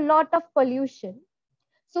create a lot of pollution.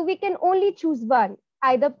 So we can only choose one,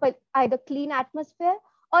 either clean atmosphere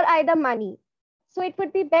or either money. So it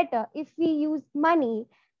would be better if we use money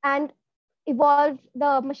and evolve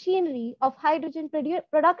the machinery of hydrogen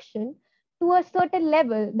production to a certain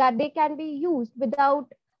level that they can be used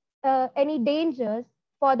without any dangers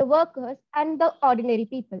for the workers and the ordinary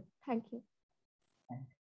people. Thank you.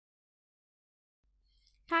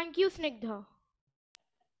 Thank you, Snigdha.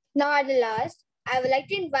 Now at the last, I would like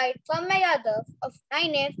to invite Soumya Yadav of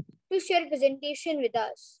 9F to share a presentation with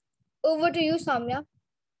us. Over to you, Soumya.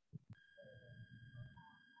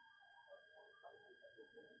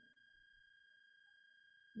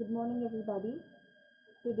 Good morning, everybody.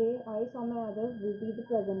 Today, I, Soumya Yadav, will be the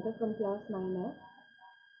presenter from class 9F.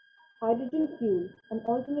 Hydrogen fuel, an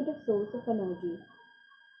alternative source of energy.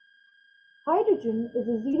 Hydrogen is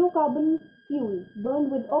a zero-carbon fuel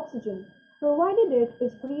burned with oxygen, provided it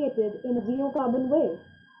is created in a zero-carbon way.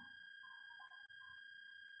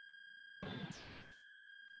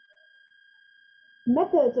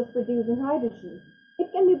 Methods of producing hydrogen.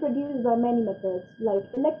 It can be produced by many methods,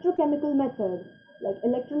 like electrochemical methods, like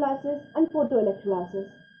electrolysis and photoelectrolysis.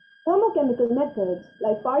 Thermochemical methods,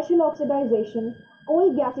 like partial oxidization,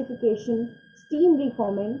 coal gasification, steam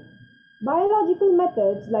reforming. Biological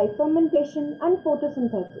methods, like fermentation and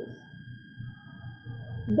photosynthesis.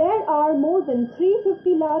 There are more than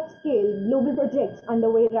 350 large-scale global projects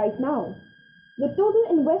underway right now. The total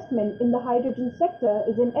investment in the hydrogen sector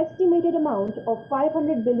is an estimated amount of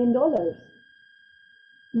 $500 billion.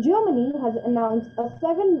 Germany has announced a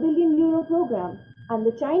 €7 billion program, and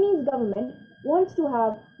the Chinese government wants to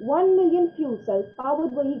have 1 million fuel cell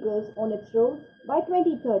powered vehicles on its roads by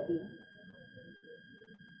 2030.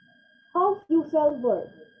 How fuel cells work.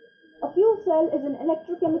 A fuel cell is an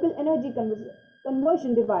electrochemical energy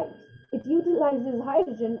conversion device. It utilizes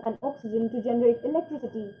hydrogen and oxygen to generate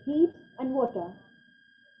electricity, heat, and water.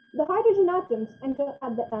 The hydrogen atoms enter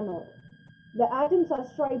at the anode. The atoms are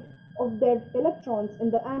stripped of their electrons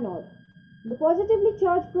in the anode. The positively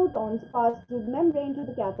charged protons pass through the membrane to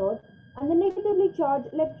the cathode, and the negatively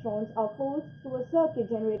charged electrons are forced through a circuit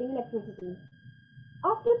generating electricity.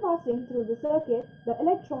 After passing through the circuit, the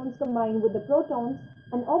electrons combine with the protons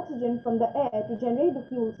and oxygen from the air to generate the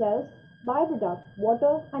fuel cell's byproduct,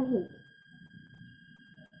 water and heat.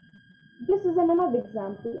 This is another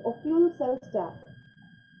example of fuel cell stack.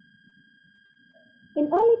 In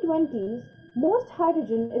early 20s, most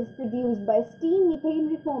hydrogen is produced by steam methane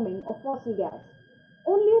reforming of fossil gas.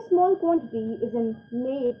 Only a small quantity is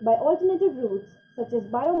made by alternative routes such as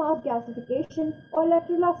biomass gasification or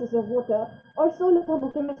electrolysis of water or solar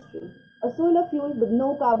thermochemistry, a solar fuel with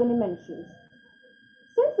no carbon emissions.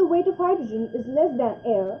 Since the weight of hydrogen is less than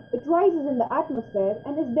air, it rises in the atmosphere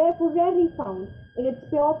and is therefore rarely found in its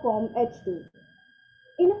pure form H2.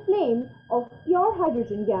 In a flame of pure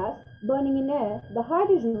hydrogen gas burning in air, the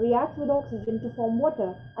hydrogen reacts with oxygen to form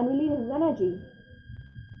water and releases energy.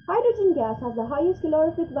 Hydrogen gas has the highest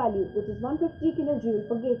calorific value, which is 150 kJ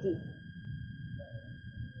per kg.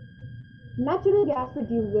 Natural gas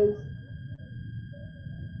produces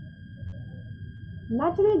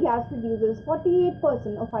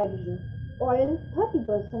 48% of hydrogen, oil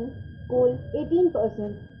 30%, coal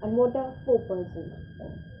 18%, and water 4%.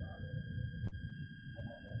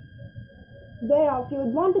 There are few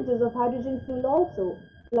advantages of hydrogen fuel also,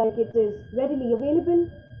 like it is readily available,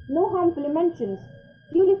 no harmful emissions,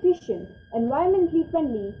 fuel efficient, environmentally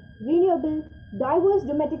friendly, renewable, diverse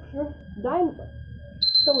domestic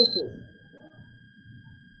sources.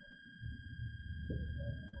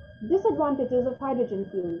 Disadvantages of hydrogen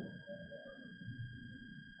fuel.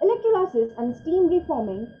 Electrolysis and steam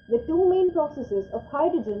reforming, the two main processes of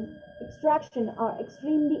hydrogen extraction, are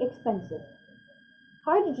extremely expensive.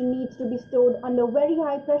 Hydrogen needs to be stored under very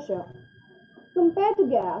high pressure. Compared to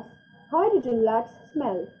gas, hydrogen lacks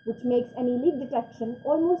smell, which makes any leak detection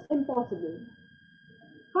almost impossible.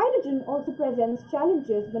 Hydrogen also presents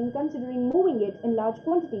challenges when considering moving it in large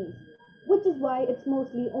quantities, which is why it's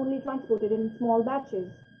mostly only transported in small batches.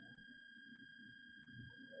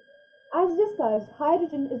 As discussed,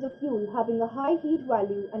 hydrogen is a fuel having a high heat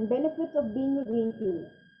value and benefits of being a green fuel.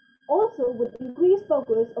 Also, with increased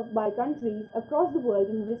focus by countries across the world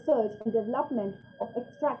in research and development of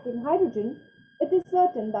extracting hydrogen, it is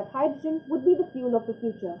certain that hydrogen would be the fuel of the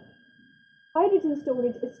future. Hydrogen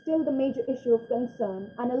storage is still the major issue of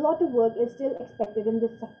concern, and a lot of work is still expected in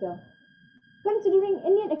this sector. Considering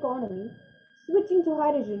Indian economy, switching to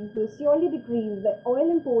hydrogen will surely decrease the oil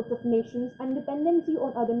imports of nations and dependency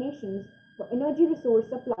on other nations for energy resource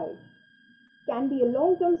supply. Can be a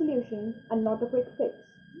long-term solution and not a quick fix.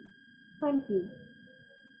 Thank you.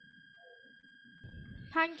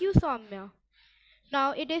 Thank you, Soumya.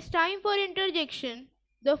 Now it is time for interjection.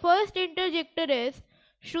 The first interjector is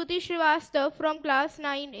Shruti Srivastav from class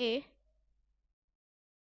 9A.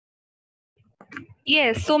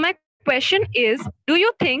 Yes, so my question is, do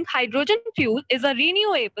you think hydrogen fuel is a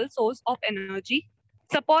renewable source of energy?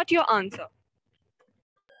 Support your answer.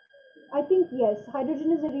 I think yes,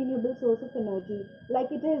 hydrogen is a renewable source of energy.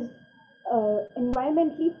 Like it is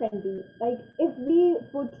environmentally friendly. Like if we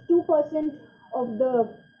put 2% of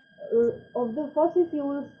the fossil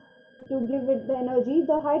fuels to give it the energy,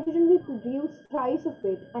 the hydrogen will produce thrice of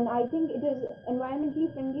it. And I think it is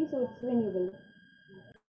environmentally friendly, so it's renewable.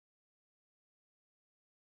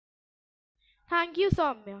 Thank you,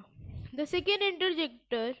 Soumya. The second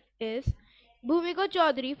interjector is Bhumika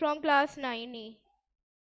Chaudhary from class 9A.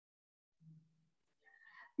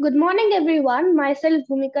 Good morning, everyone. Myself,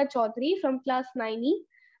 Bhumika Chaudhary from class 9E.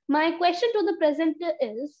 My question to the presenter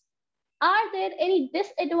is, are there any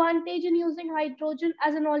disadvantage in using hydrogen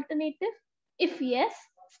as an alternative? If yes,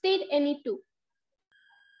 state any two.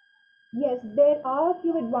 Yes, there are a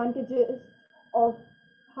few advantages of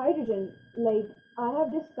hydrogen. Like I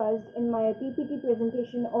have discussed in my PPT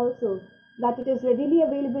presentation also, that it is readily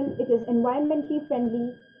available, it is environmentally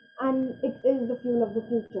friendly, and it is the fuel of the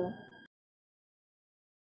future.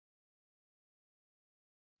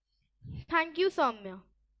 Thank you, Soumya.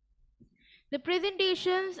 The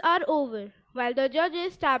presentations are over. While the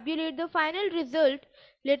judges tabulate the final result,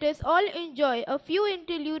 let us all enjoy a few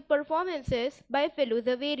interlude performances by fellow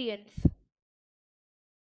Zavarians.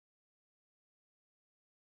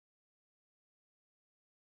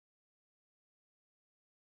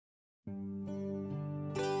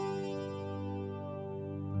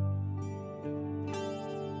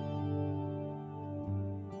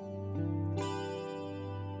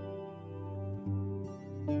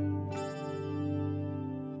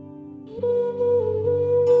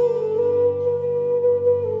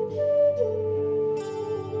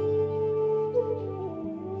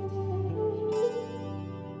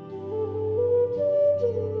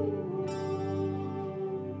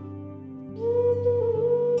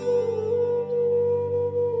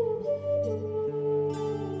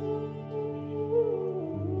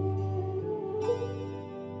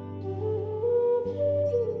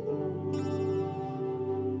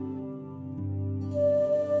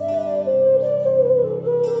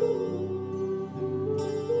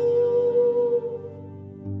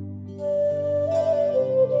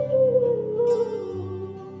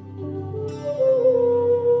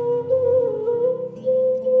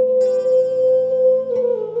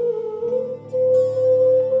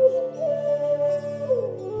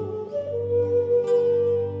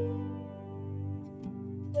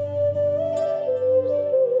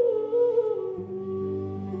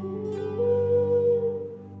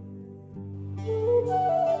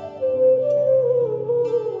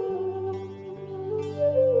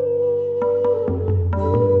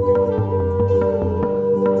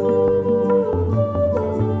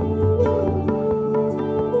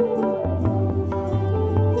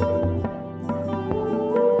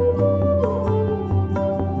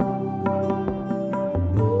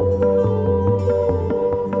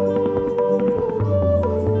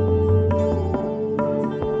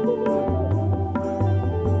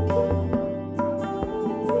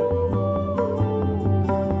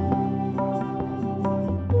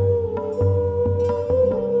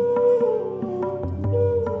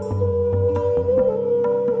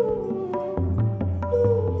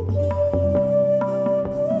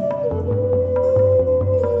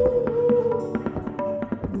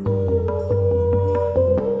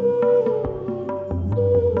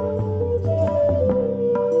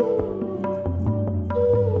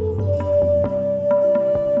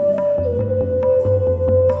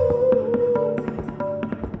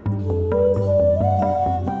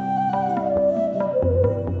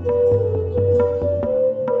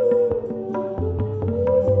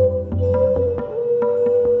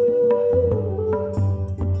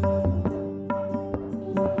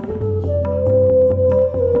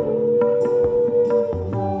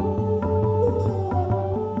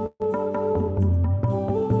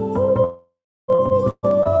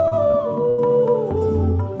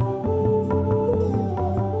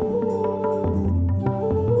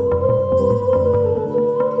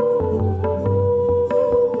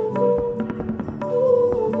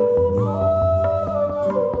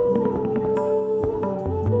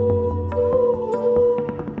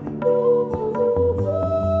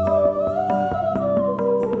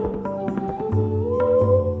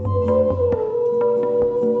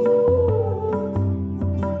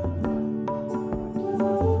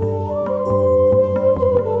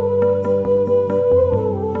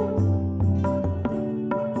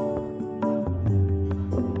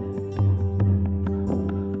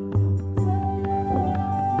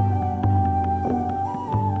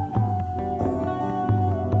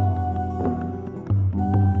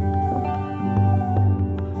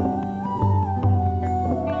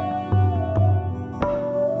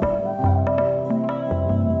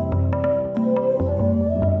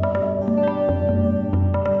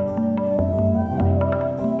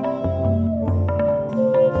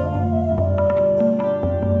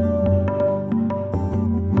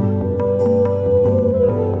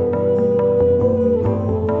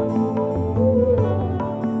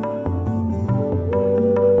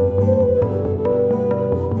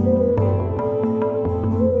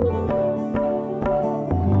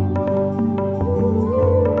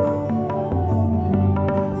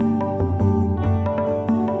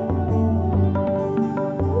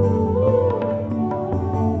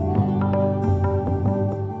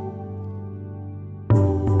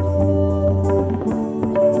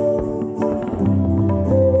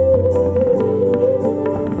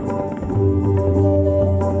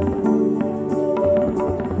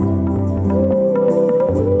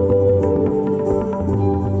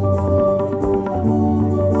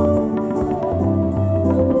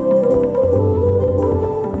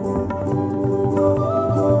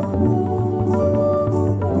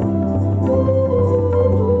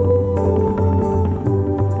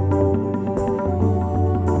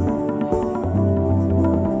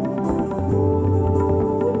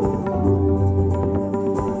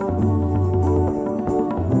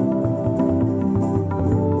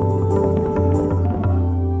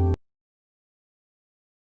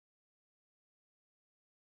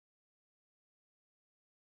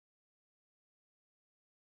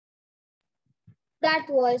 That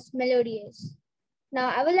was melodious. Now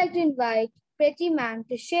I would like to invite Pretty Ma'am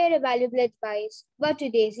to share a valuable advice for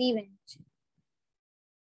today's event.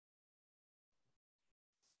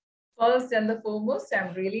 First and the foremost,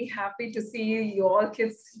 I'm really happy to see you all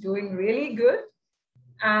kids doing really good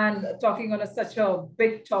and talking on such a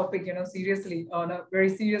big topic, seriously, on a very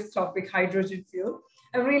serious topic, hydrogen fuel.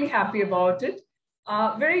 I'm really happy about it.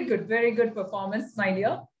 Very good performance, my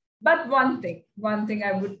dear. But one thing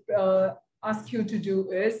I would ask you to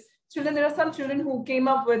do is, children, there are some children who came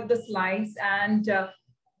up with the slides and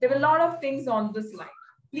there were a lot of things on the slide.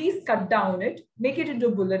 Please cut down it, make it into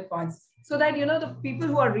bullet points so that, the people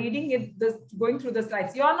who are reading it, going through the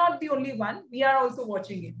slides, you are not the only one. We are also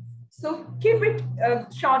watching it. So keep it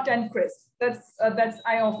short and crisp. That's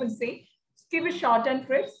I often say, keep it short and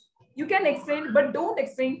crisp. You can explain, but don't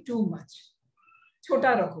explain too much. Chota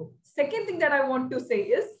rakho. Second thing that I want to say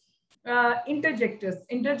is interjectors.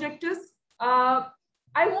 Interjectors.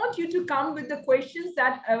 I want you to come with the questions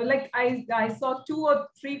that, like I saw 2 or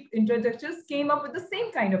 3 interjectors came up with the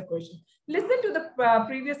same kind of question. Listen to the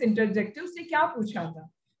previous interjector. Usne kya pucha tha?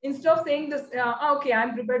 Instead of saying this, okay,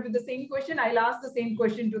 I'm prepared with the same question, I'll ask the same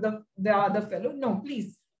question to the other fellow. No,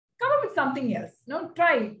 please come up with something else. No,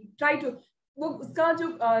 try to. वो उसका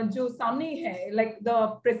जो सामने है, like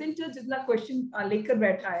the presenter जितना question लेकर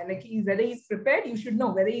बैठा है, like whether he's prepared, you should know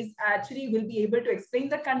whether he's actually will be able to explain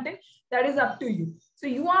the content. That is up to you. So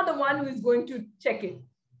you are the one who is going to check it.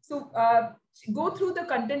 So go through the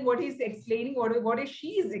content, what he's explaining, what is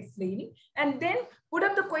she is explaining, and then put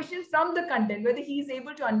up the questions from the content, whether he is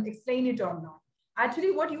able to explain it or not.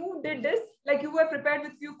 Actually, what you did is, like, you were prepared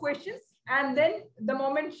with few questions, and then the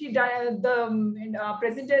moment the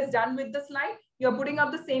presenter is done with the slide, you're putting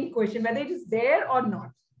up the same question, whether it is there or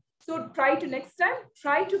not. So try to next time,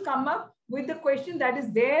 try to come up with the question that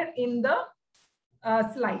is there in the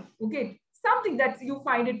slide. Okay, something that you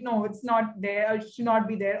find it, no, it's not there, or it should not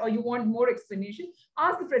be there, or you want more explanation,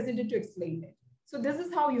 ask the presenter to explain it. So this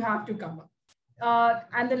is how you have to come up.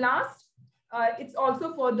 And the last, it's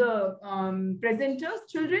also for the presenters.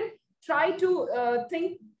 Children, try to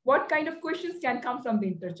think what kind of questions can come from the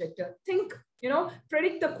interjector. Think,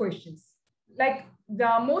 predict the questions. Like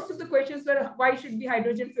most of the questions were, why should be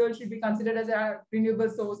hydrogen fuel should be considered as a renewable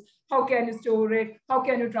source? How can you store it? How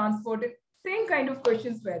can you transport it? Same kind of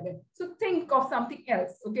questions were there. So think of something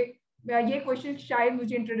else. Okay, ये question शायद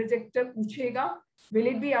मुझे interjector पूछेगा. Will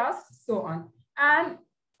it be asked? So on. And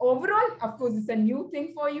overall, of course, it's a new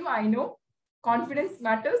thing for you. I know. Confidence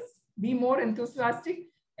matters. Be more enthusiastic.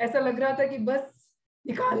 ऐसा लग रहा था कि बस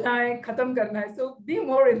निकालना है, खत्म करना है. So be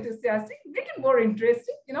more enthusiastic. Make it more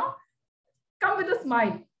interesting. Come with a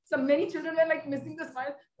smile. So many children were like missing the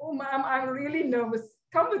smile. Oh, ma'am, I'm really nervous.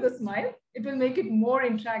 Come with a smile. It will make it more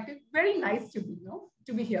interactive. Very nice to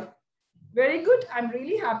be here. Very good. I'm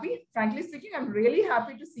really happy. Frankly speaking, I'm really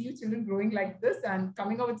happy to see you children growing like this and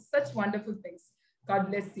coming up with such wonderful things. God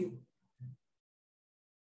bless you.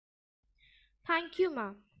 Thank you,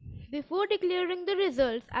 ma'am. Before declaring the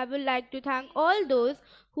results, I would like to thank all those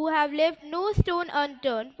who have left no stone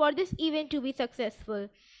unturned for this event to be successful.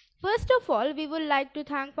 First of all, we would like to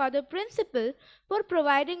thank Father Principal for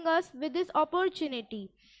providing us with this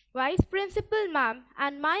opportunity, Vice Principal Ma'am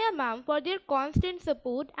and Maya Ma'am for their constant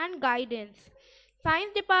support and guidance,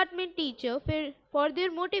 Science Department teacher for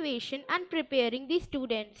their motivation and preparing the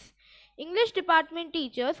students, English Department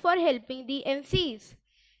teachers for helping the MCs,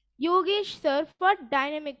 Yogesh sir for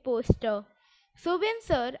dynamic poster, Subin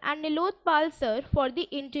sir and Nilotpal sir for the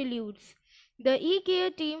interludes, the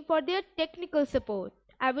eCare team for their technical support.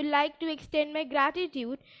 I would like to extend my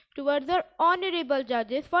gratitude towards our honorable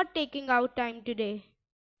judges for taking out time today.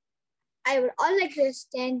 I would all like to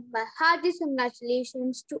extend my heartiest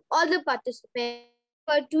congratulations to all the participants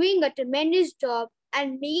for doing a tremendous job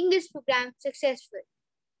and making this program successful.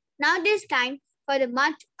 Now it is time for the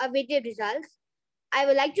much awaited results. I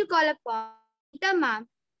would like to call upon Nita ma'am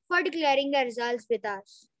for declaring the results with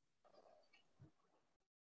us.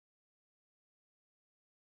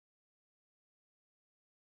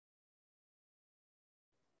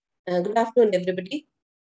 Good afternoon, everybody.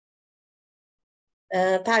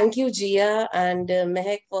 Thank you, Jia and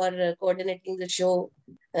Mehek, for coordinating the show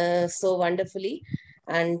so wonderfully.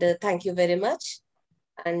 And thank you very much.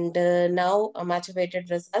 And now, a much awaited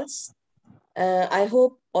results. I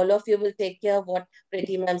hope all of you will take care of what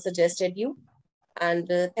Pretty Ma'am suggested you. And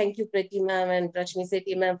thank you, Pretty Ma'am and Rashmi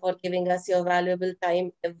Sethi Ma'am, for giving us your valuable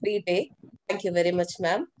time every day. Thank you very much,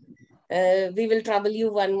 ma'am. We will trouble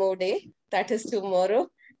you one more day. That is tomorrow.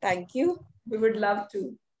 Thank you. We would love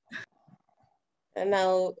to.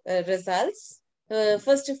 Now, results.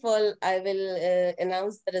 First of all, I will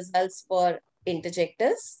announce the results for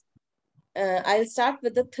interjectors. I'll start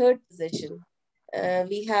with the third position.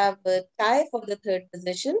 We have a tie for the third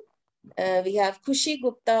position. We have Khushi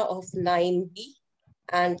Gupta of 9B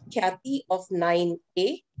and Khyati of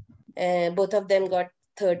 9A. Both of them got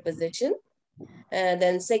third position.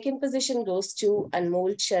 Then second position goes to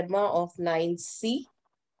Anmol Sharma of 9C.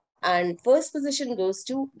 And first position goes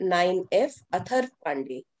to 9F, Athar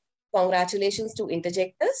Pandey. Congratulations to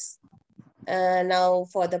interjectors. Now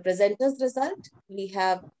for the presenter's result, we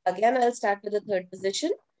have, again, I'll start with the third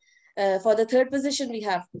position. For the third position, we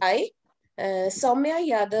have I, Soumya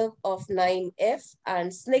Yadav of 9F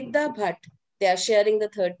and Snigdha Bhatt. They are sharing the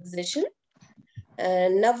third position.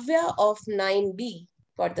 Navya of 9B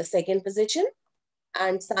got the second position.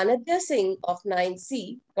 And Sanadhya Singh of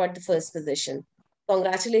 9C got the first position.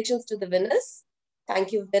 Congratulations to the winners.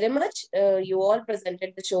 Thank you very much. You all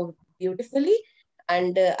presented the show beautifully.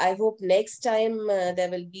 And I hope next time there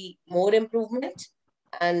will be more improvement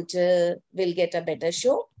and we'll get a better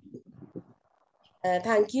show.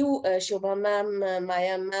 Thank you, Shobha ma'am,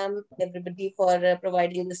 Maya ma'am, everybody for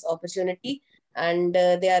providing this opportunity. And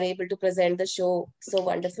they are able to present the show so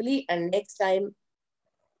wonderfully. And next time,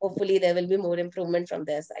 hopefully there will be more improvement from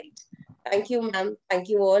their side. Thank you, ma'am. Thank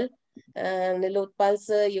you all. Nilotpal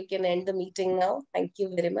sir, you can end the meeting now. Thank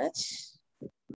you very much.